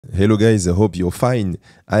Hello guys, I hope you're fine.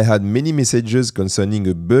 I had many messages concerning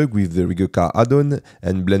a bug with the Rigacar add-on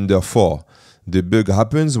and Blender 4. The bug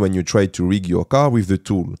happens when you try to rig your car with the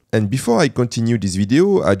tool. And before I continue this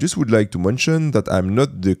video, I just would like to mention that I'm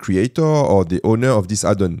not the creator or the owner of this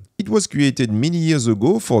add-on. It was created many years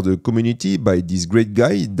ago for the community by this great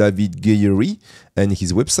guy, David Guerrieri, and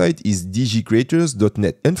his website is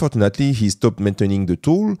dgcreators.net. Unfortunately, he stopped maintaining the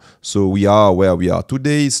tool, so we are where we are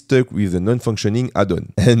today, stuck with a non-functioning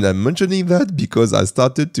add-on. And I'm mentioning that because I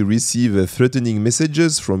started to receive threatening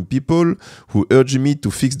messages from people who urge me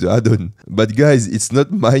to fix the add-on. But guys, it's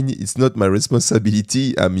not mine, it's not my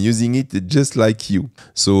responsibility, I'm using it just like you.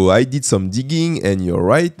 So I did some digging and you're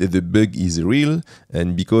right, the bug is real,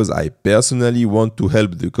 and because I personally want to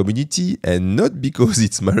help the community and not because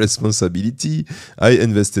it's my responsibility, I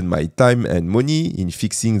invested my time and money in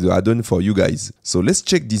fixing the add-on for you guys. So let's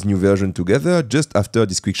check this new version together just after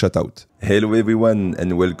this quick shout out. Hello everyone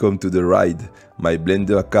and welcome to The Ride, my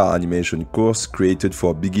Blender car animation course created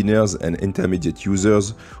for beginners and intermediate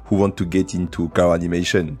users who want to get into car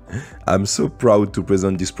animation. I'm so proud to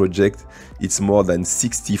present this project. It's more than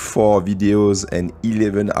 64 videos and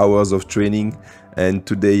 11 hours of training, and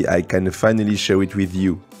today I can finally share it with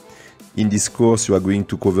you. In this course, you are going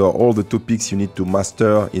to cover all the topics you need to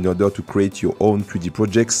master in order to create your own 3D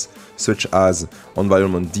projects, such as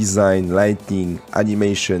environment design, lighting,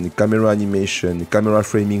 animation, camera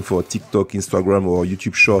framing for TikTok, Instagram or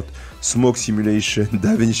YouTube short, smoke simulation,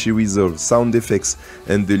 DaVinci Resolve, sound effects,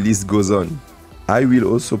 and the list goes on. I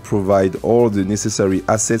will also provide all the necessary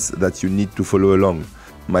assets that you need to follow along.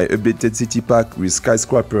 My updated city pack with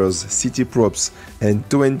skyscrapers, city props, and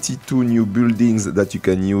 22 new buildings that you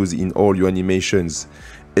can use in all your animations.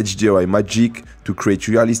 HDRI magic to create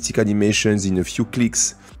realistic animations in a few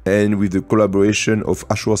clicks, and with the collaboration of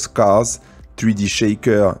Ashworth Cars, 3D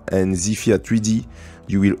Shaker, and Zephyr 3D,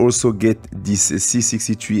 you will also get this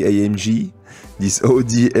C63 AMG, this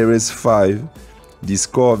Audi RS5, this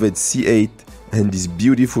Corvette C8, and this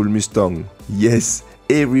beautiful Mustang. Yes!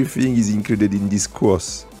 Everything is included in this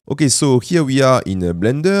course. Okay, so here we are in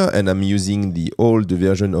Blender and I'm using the old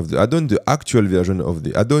version of the add-on, the actual version of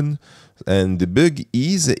the add-on. And the bug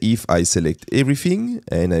is if I select everything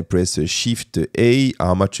and I press Shift A,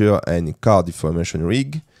 armature and car deformation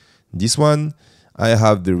rig, this one, I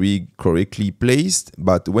have the rig correctly placed,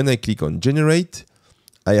 but when I click on generate,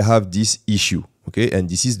 I have this issue. Okay, and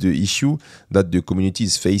this is the issue that the community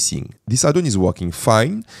is facing. This add-on is working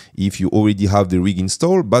fine if you already have the rig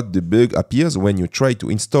installed, but the bug appears when you try to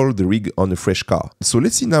install the rig on a fresh car. So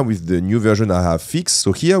let's see now with the new version I have fixed.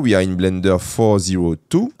 So here we are in Blender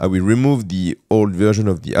 4.02. I will remove the old version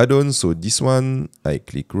of the add-on. So this one, I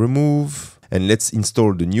click remove. And let's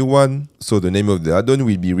install the new one. So the name of the add-on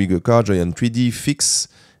will be Rigacar Giant 3D Fix.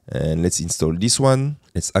 And let's install this one.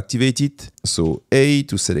 Let's activate it. So A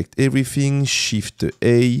to select everything, Shift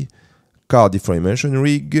A, car deformation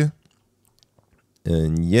rig,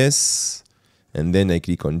 and yes. And then I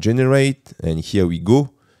click on generate, and here we go.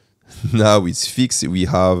 Now it's fixed. We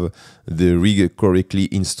have the rig correctly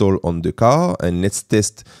installed on the car, and let's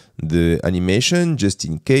test the animation just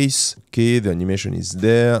in case. Okay, the animation is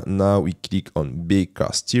there. Now we click on bake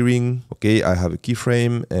car steering. Okay, I have a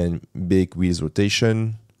keyframe and bake wheels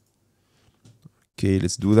rotation. Okay,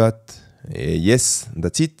 let's do that. Yes,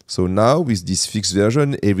 that's it. So now with this fixed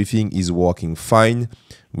version, everything is working fine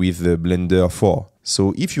with the Blender 4.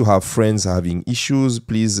 So if you have friends having issues,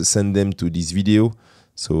 please send them to this video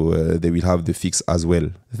so they will have the fix as well.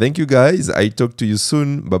 Thank you guys. I'll talk to you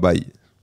soon. Bye bye.